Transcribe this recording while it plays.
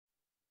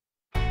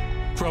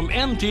From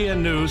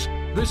MTN News,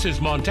 this is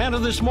Montana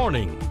This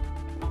Morning.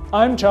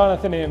 I'm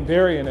Jonathan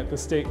Ambarian at the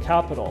state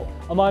capitol.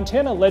 A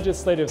Montana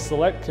Legislative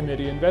Select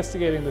Committee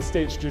investigating the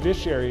state's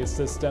judiciary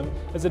system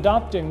is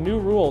adopting new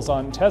rules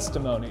on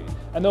testimony,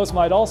 and those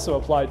might also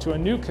apply to a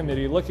new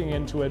committee looking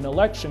into an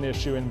election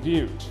issue in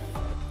Butte.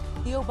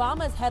 The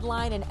Obamas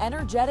headline an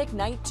energetic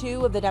night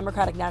 2 of the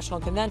Democratic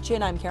National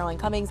Convention. I'm Caroline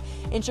Cummings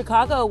in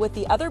Chicago with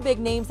the other big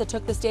names that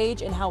took the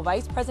stage and how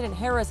Vice President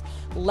Harris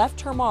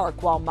left her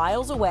mark while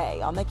miles away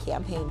on the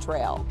campaign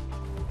trail.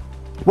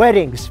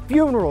 Weddings,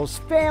 funerals,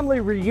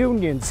 family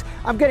reunions.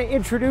 I'm going to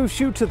introduce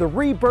you to the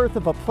rebirth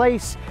of a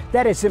place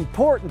that is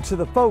important to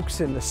the folks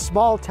in the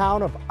small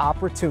town of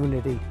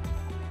Opportunity.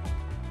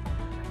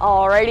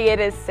 Alrighty, it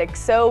is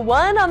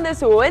 6:01 on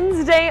this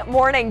Wednesday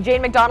morning.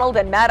 Jane McDonald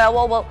and Matt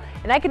Elwell.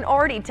 And I can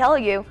already tell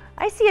you,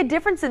 I see a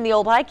difference in the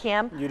old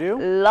iCam. You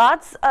do?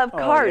 Lots of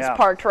cars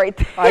parked right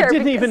there. I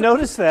didn't even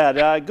notice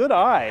that. Good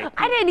eye.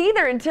 I didn't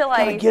either until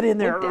I get in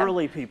there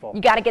early, people. You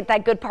got to get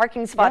that good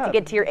parking spot to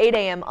get to your 8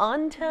 a.m.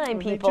 on time,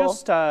 people.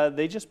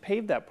 They just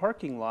paved that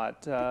parking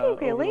lot over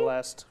the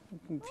last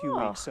few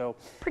weeks. So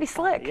pretty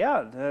slick.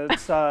 Yeah,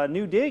 it's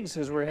new digs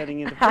as we're heading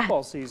into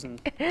football season.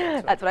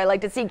 That's what I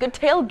like to see. Good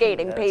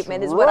tailgating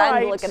pavement is what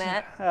I'm looking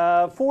at.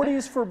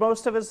 40s for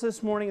most of us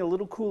this morning. A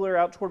little cooler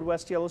out toward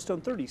West Yellowstone.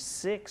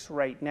 36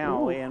 right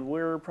now. And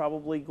we're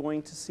probably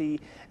going to see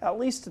at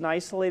least an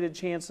isolated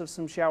chance of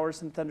some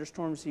showers and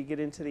thunderstorms as you get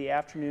into the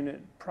afternoon.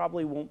 It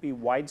probably won't be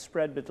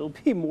widespread, but it'll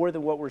be more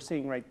than what we're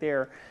seeing right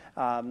there.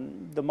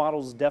 The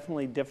model's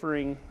definitely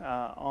differing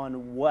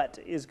on what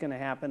is going to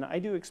happen. I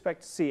do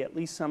expect to see at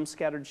least some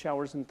scattered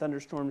showers and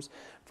thunderstorms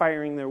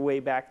firing their way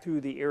back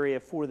through the area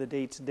for the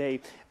day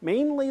today.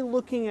 Mainly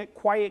looking at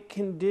quiet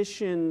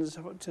conditions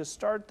to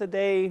start the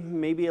day,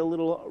 maybe a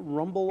little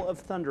rumble of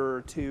thunder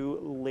or two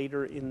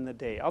later in the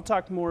day. I'll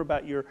talk more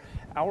about your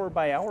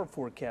hour-by-hour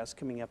forecast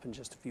coming up in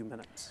just a few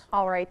minutes.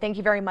 All right, thank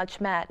you very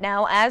much, Matt.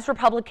 Now, as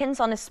Republicans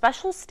on a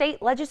special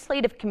state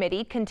legislative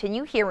committee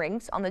continue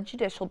hearings on the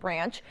judicial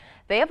branch,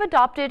 they have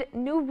adopted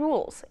new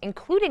rules,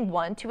 including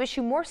one to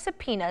issue more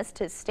subpoenas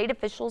to state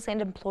officials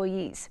and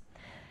employees.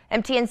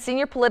 MTN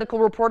senior political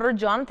reporter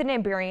Jonathan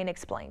Ambarian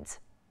explains.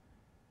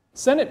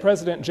 Senate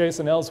President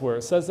Jason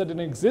Ellsworth says that an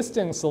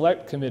existing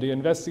select committee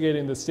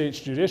investigating the state's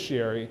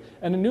judiciary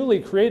and a newly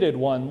created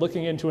one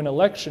looking into an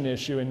election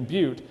issue in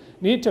Butte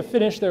need to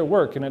finish their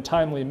work in a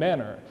timely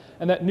manner,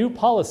 and that new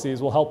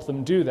policies will help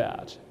them do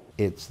that.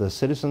 It's the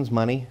citizens'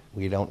 money.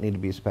 We don't need to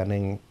be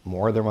spending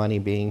more of their money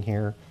being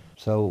here,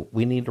 so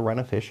we need to run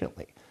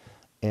efficiently.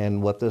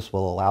 And what this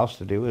will allow us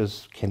to do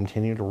is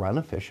continue to run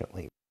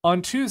efficiently.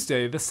 On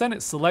Tuesday, the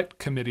Senate Select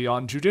Committee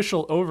on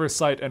Judicial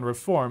Oversight and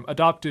Reform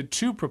adopted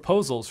two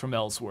proposals from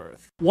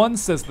Ellsworth. One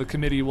says the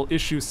committee will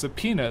issue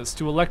subpoenas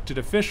to elected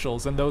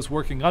officials and those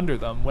working under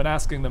them when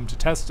asking them to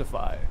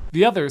testify.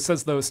 The other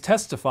says those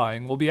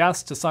testifying will be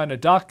asked to sign a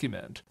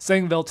document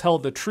saying they'll tell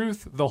the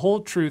truth, the whole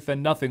truth,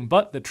 and nothing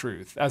but the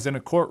truth, as in a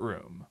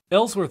courtroom.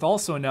 Ellsworth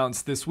also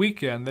announced this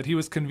weekend that he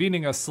was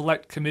convening a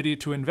select committee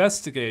to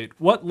investigate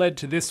what led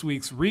to this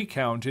week's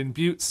recount in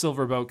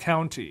Butte-Silver Bow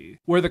County,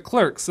 where the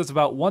clerk says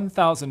about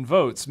 1,000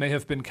 votes may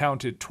have been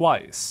counted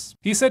twice.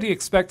 He said he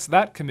expects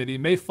that committee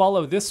may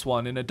follow this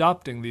one in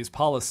adopting these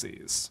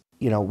policies.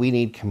 You know, we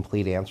need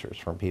complete answers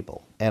from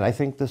people, and I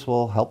think this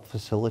will help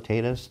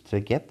facilitate us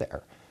to get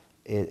there.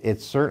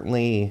 It's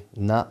certainly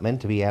not meant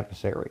to be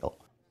adversarial.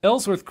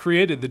 Ellsworth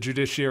created the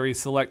Judiciary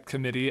Select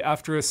Committee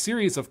after a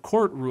series of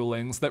court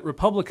rulings that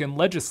Republican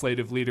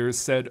legislative leaders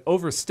said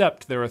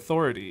overstepped their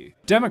authority.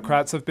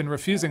 Democrats have been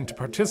refusing to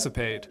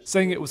participate,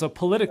 saying it was a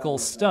political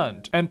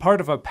stunt and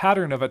part of a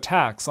pattern of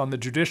attacks on the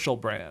judicial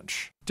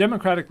branch.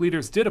 Democratic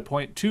leaders did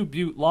appoint 2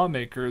 Butte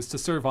lawmakers to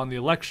serve on the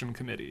election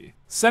committee.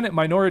 Senate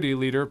Minority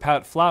Leader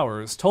Pat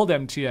Flowers told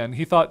MTN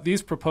he thought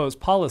these proposed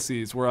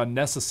policies were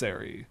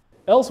unnecessary.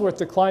 Ellsworth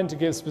declined to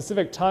give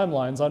specific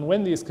timelines on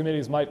when these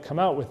committees might come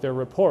out with their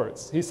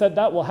reports. He said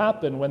that will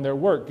happen when their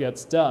work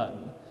gets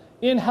done.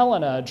 In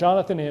Helena,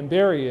 Jonathan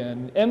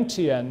Ambarian,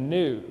 MTN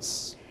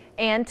News.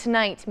 And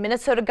tonight,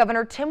 Minnesota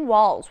Governor Tim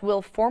Walz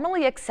will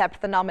formally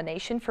accept the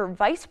nomination for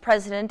vice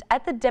president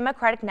at the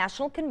Democratic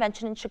National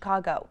Convention in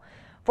Chicago.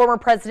 Former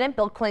President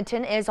Bill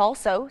Clinton is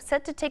also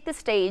set to take the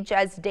stage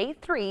as Day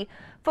 3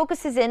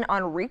 focuses in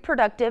on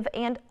reproductive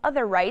and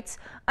other rights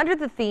under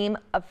the theme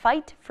of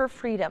Fight for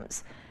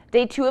Freedoms.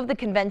 Day 2 of the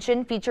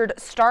convention featured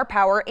star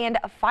power and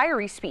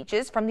fiery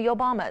speeches from the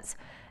Obamas.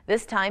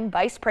 This time,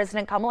 Vice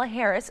President Kamala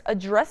Harris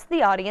addressed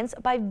the audience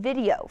by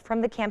video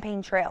from the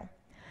campaign trail.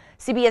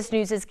 CBS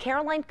News'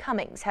 Caroline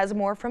Cummings has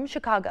more from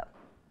Chicago.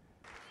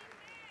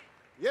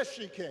 Yes,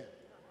 she can.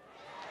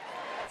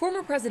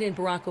 Former President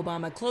Barack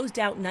Obama closed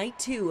out night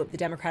 2 of the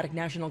Democratic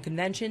National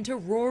Convention to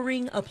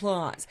roaring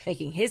applause,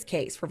 making his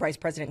case for Vice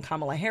President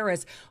Kamala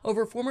Harris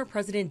over former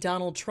President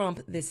Donald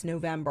Trump this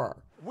November.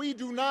 We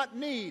do not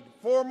need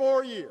 4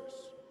 more years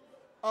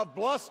of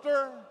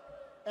bluster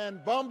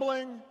and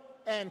bumbling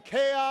and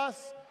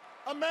chaos.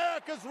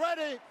 America's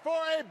ready for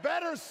a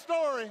better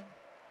story.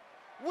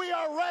 We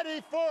are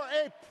ready for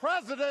a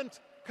President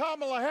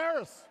Kamala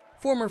Harris.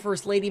 Former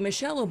First Lady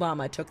Michelle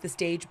Obama took the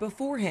stage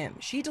before him.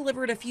 She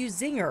delivered a few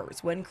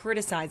zingers when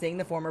criticizing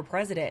the former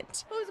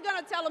president. Who's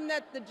going to tell him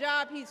that the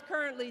job he's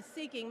currently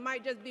seeking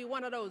might just be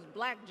one of those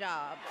black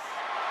jobs?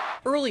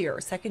 Earlier,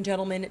 Second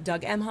Gentleman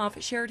Doug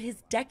Emhoff shared his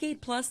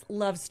decade-plus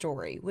love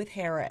story with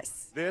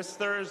Harris. This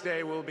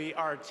Thursday will be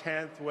our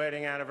 10th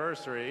wedding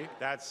anniversary.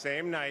 That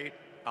same night,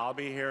 I'll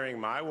be hearing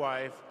my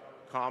wife,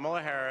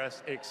 Kamala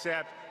Harris,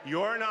 accept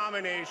your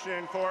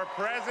nomination for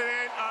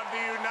President of the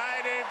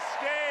United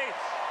States.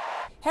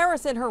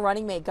 Harris and her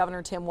running mate,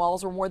 Governor Tim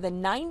Walz, were more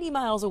than 90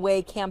 miles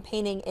away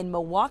campaigning in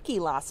Milwaukee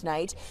last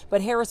night,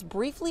 but Harris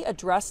briefly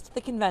addressed the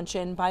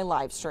convention by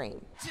live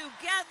stream.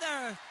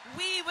 Together,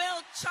 we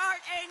will chart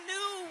a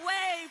new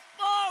way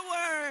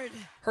forward.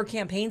 Her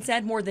campaign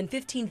said more than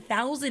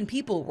 15,000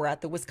 people were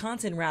at the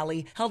Wisconsin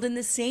rally held in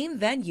the same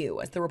venue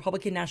as the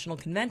Republican National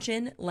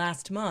Convention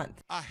last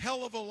month. A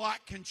hell of a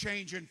lot can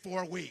change in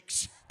 4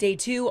 weeks. Day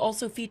 2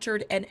 also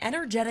featured an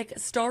energetic,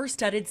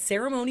 star-studded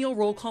ceremonial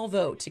roll call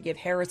vote to give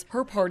Harris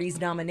her party's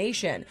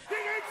nomination,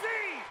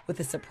 with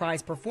a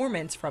surprise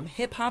performance from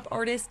hip-hop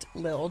artist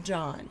Lil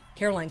Jon.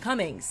 Caroline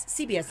Cummings,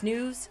 CBS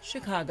News,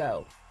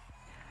 Chicago.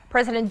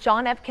 President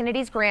John F.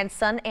 Kennedy's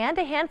grandson and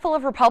a handful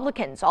of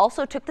Republicans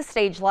also took the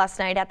stage last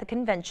night at the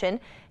convention,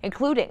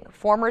 including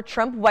former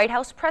Trump White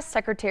House press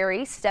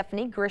secretary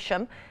Stephanie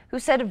Grisham, who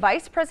said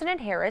Vice President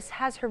Harris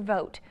has her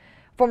vote.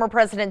 Former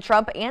President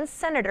Trump and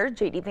Senator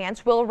J.D.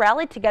 Vance will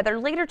rally together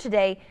later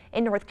today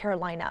in North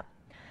Carolina.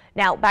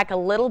 Now, back a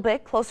little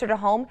bit closer to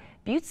home,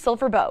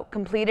 Butte-Silver Bow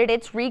completed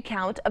its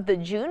recount of the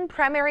June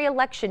primary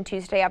election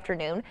Tuesday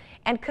afternoon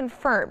and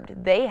confirmed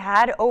they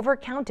had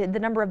overcounted the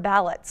number of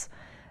ballots.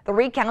 The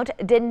recount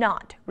did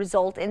not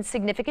result in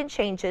significant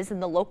changes in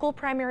the local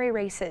primary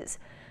races.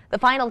 The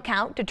final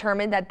count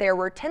determined that there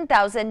were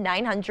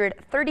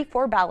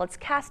 10,934 ballots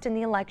cast in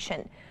the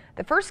election.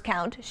 The first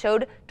count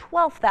showed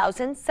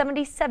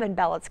 12,077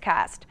 ballots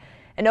cast,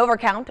 an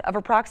overcount of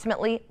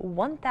approximately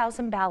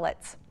 1,000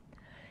 ballots.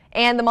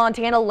 And the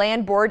Montana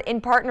Land Board,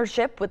 in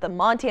partnership with the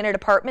Montana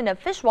Department of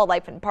Fish,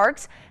 Wildlife and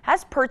Parks,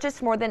 has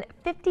purchased more than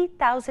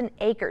 50,000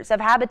 acres of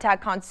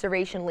habitat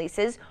conservation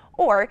leases,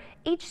 or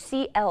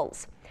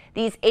HCLs.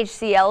 These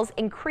HCLs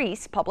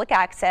increase public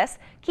access,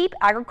 keep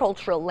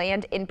agricultural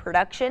land in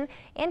production,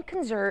 and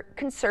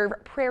conserve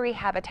prairie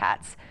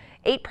habitats.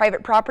 8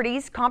 private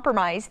properties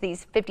comprise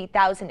these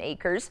 50,000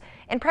 acres,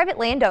 and private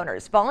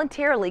landowners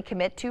voluntarily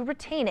commit to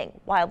retaining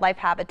wildlife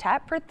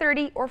habitat for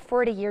 30 or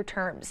 40-year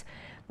terms.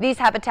 These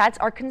habitats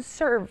are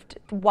conserved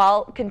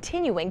while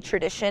continuing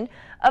tradition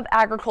of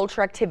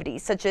agriculture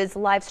activities such as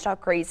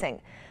livestock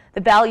grazing.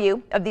 The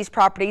value of these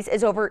properties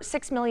is over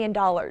 $6 million.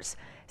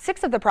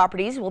 6 of the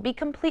properties will be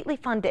completely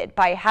funded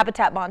by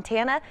Habitat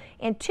Montana,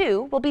 and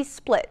 2 will be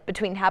split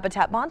between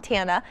Habitat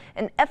Montana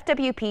and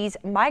FWP's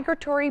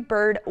Migratory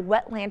Bird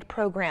Wetland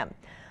Program.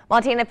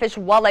 Montana Fish,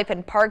 Wildlife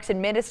and Parks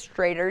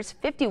administrators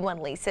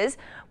 51 leases,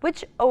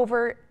 which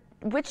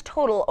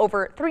total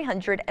over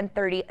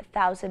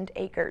 330,000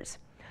 acres.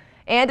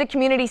 And a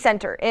community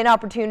center in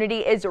Opportunity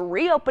is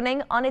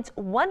reopening on its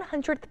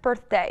 100th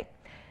birthday.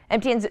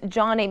 MTN's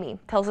John Amy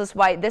tells us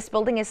why this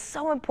building is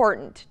so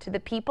important to the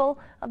people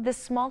of this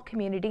small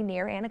community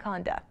near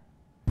Anaconda.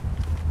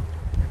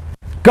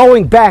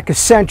 Going back a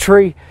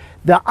century,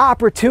 the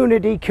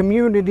Opportunity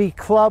Community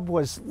Club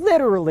was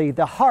literally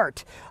the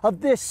heart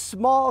of this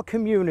small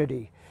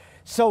community.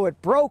 So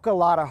it broke a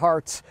lot of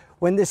hearts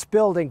when this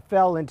building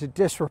fell into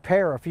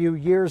disrepair a few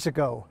years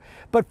ago.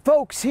 But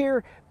folks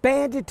here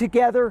banded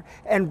together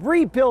and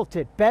rebuilt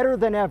it better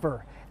than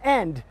ever.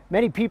 And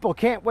many people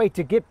can't wait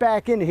to get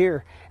back in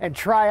here and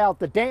try out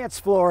the dance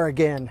floor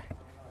again.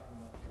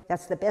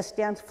 That's the best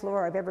dance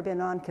floor I've ever been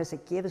on because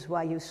it gives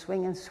while you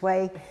swing and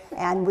sway.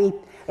 And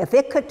if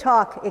it could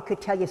talk, it could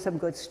tell you some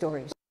good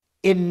stories.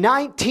 In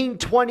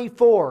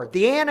 1924,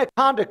 the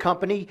Anaconda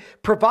Company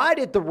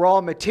provided the raw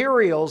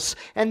materials,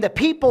 and the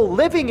people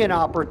living in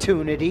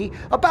Opportunity,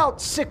 about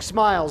 6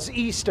 miles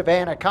east of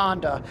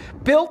Anaconda,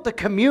 built the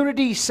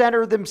community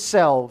center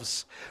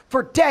themselves.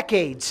 For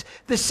decades,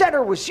 the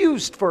center was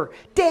used for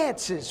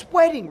dances,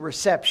 wedding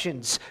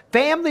receptions,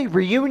 family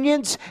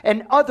reunions,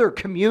 and other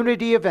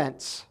community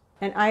events.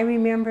 And I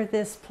remember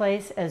this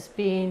place as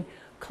being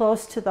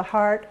close to the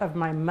heart of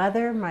my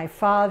mother, my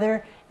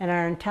father, and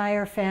our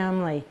entire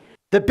family.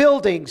 The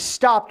building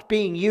stopped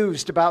being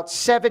used about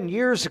 7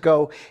 years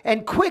ago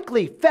and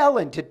quickly fell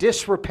into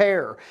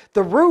disrepair.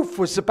 The roof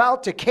was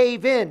about to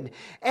cave in,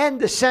 and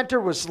the center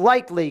was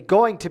likely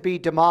going to be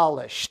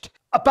demolished.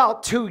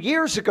 About 2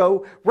 years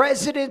ago,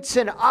 residents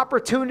and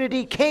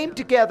Opportunity came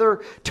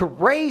together to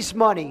raise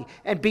money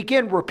and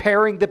begin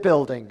repairing the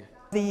building.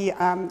 The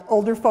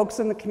older folks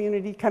in the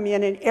community come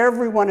in, and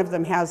every one of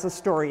them has a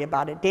story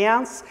about a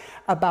dance,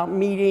 about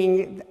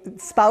meeting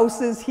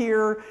spouses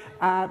here.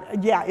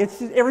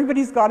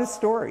 Everybody's got a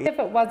story. If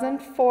it wasn't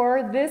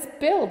for this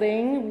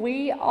building,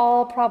 we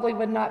all probably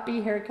would not be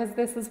here because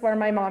this is where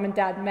my mom and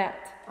dad met.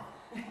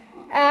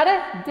 At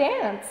a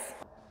dance.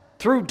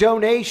 Through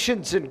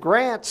donations and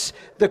grants,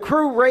 the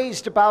crew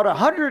raised about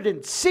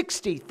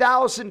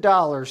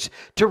 $160,000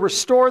 to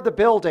restore the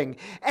building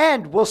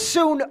and will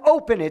soon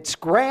open its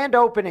grand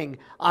opening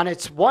on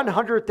its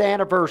 100th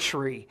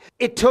anniversary.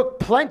 It took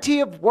plenty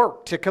of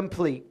work to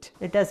complete.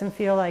 It doesn't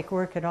feel like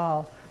work at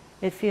all.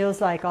 It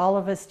feels like all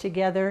of us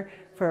together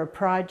for a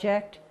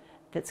project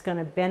that's going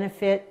to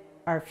benefit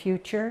our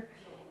future,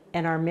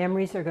 and our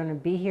memories are going to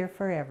be here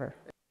forever.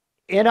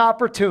 In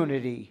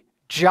Opportunity,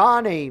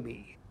 John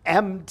Amy,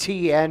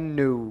 MTN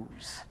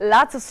News.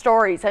 Lots of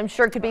stories I'm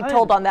sure could be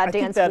told on that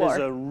dance floor. I think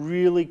that is a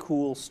really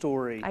cool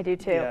story. I do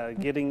too. Yeah,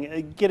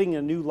 getting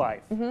a new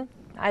life.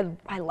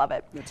 I love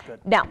it. That's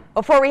good. Now,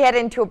 before we head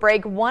into a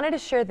break, wanted to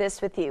share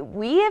this with you.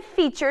 We have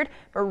featured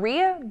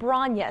Maria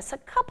Brañas a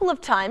couple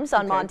of times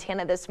on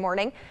Montana This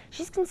Morning.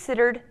 She's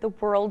considered the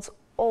world's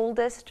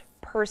oldest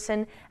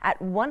person at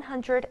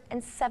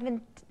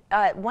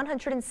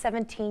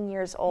 117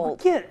 years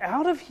old. Get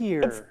out of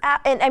here.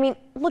 And I mean,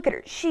 look at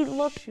her. She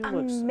looked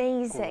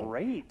amazing.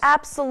 Great.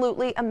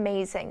 Absolutely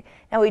amazing.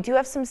 Now, we do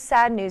have some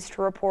sad news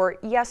to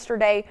report.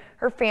 Yesterday,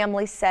 her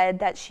family said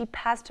that she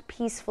passed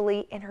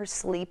peacefully in her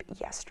sleep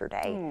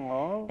yesterday.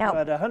 Aww, now,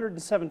 at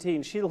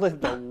 117, she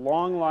lived a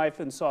long life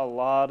and saw a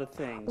lot of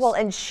things. Well,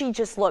 and she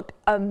just looked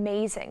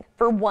amazing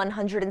for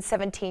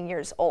 117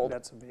 years old.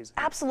 That's amazing.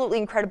 Absolutely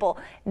incredible.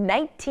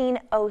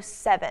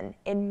 1907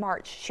 in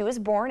March. She was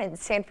born in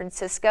San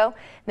Francisco.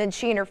 Then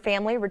she and her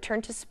family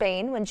returned to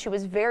Spain when she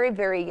was very,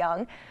 very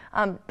young,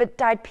 but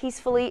died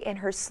peacefully in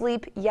her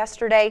sleep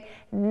yesterday.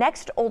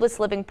 Next oldest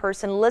living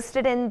person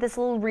listed in this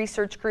little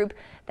research group,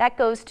 that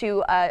goes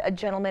to a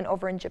gentleman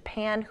over in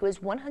Japan who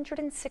is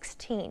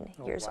 116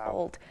 years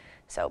old.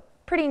 So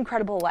pretty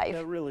incredible life.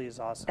 That really is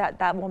awesome.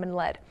 That woman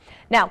led.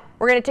 Now,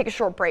 we're going to take a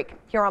short break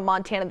here on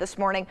Montana This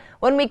Morning.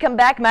 When we come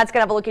back, Matt's going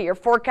to have a look at your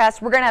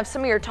forecast. We're going to have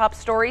some of your top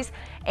stories,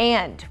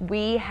 and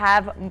we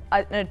have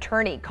an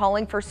attorney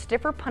calling for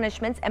stiffer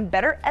punishments and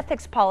better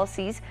ethics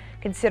policies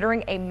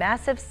considering a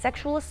massive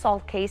sexual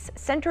assault case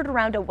centered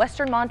around a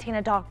Western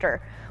Montana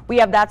doctor. We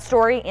have that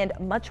story and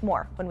much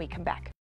more when we come back.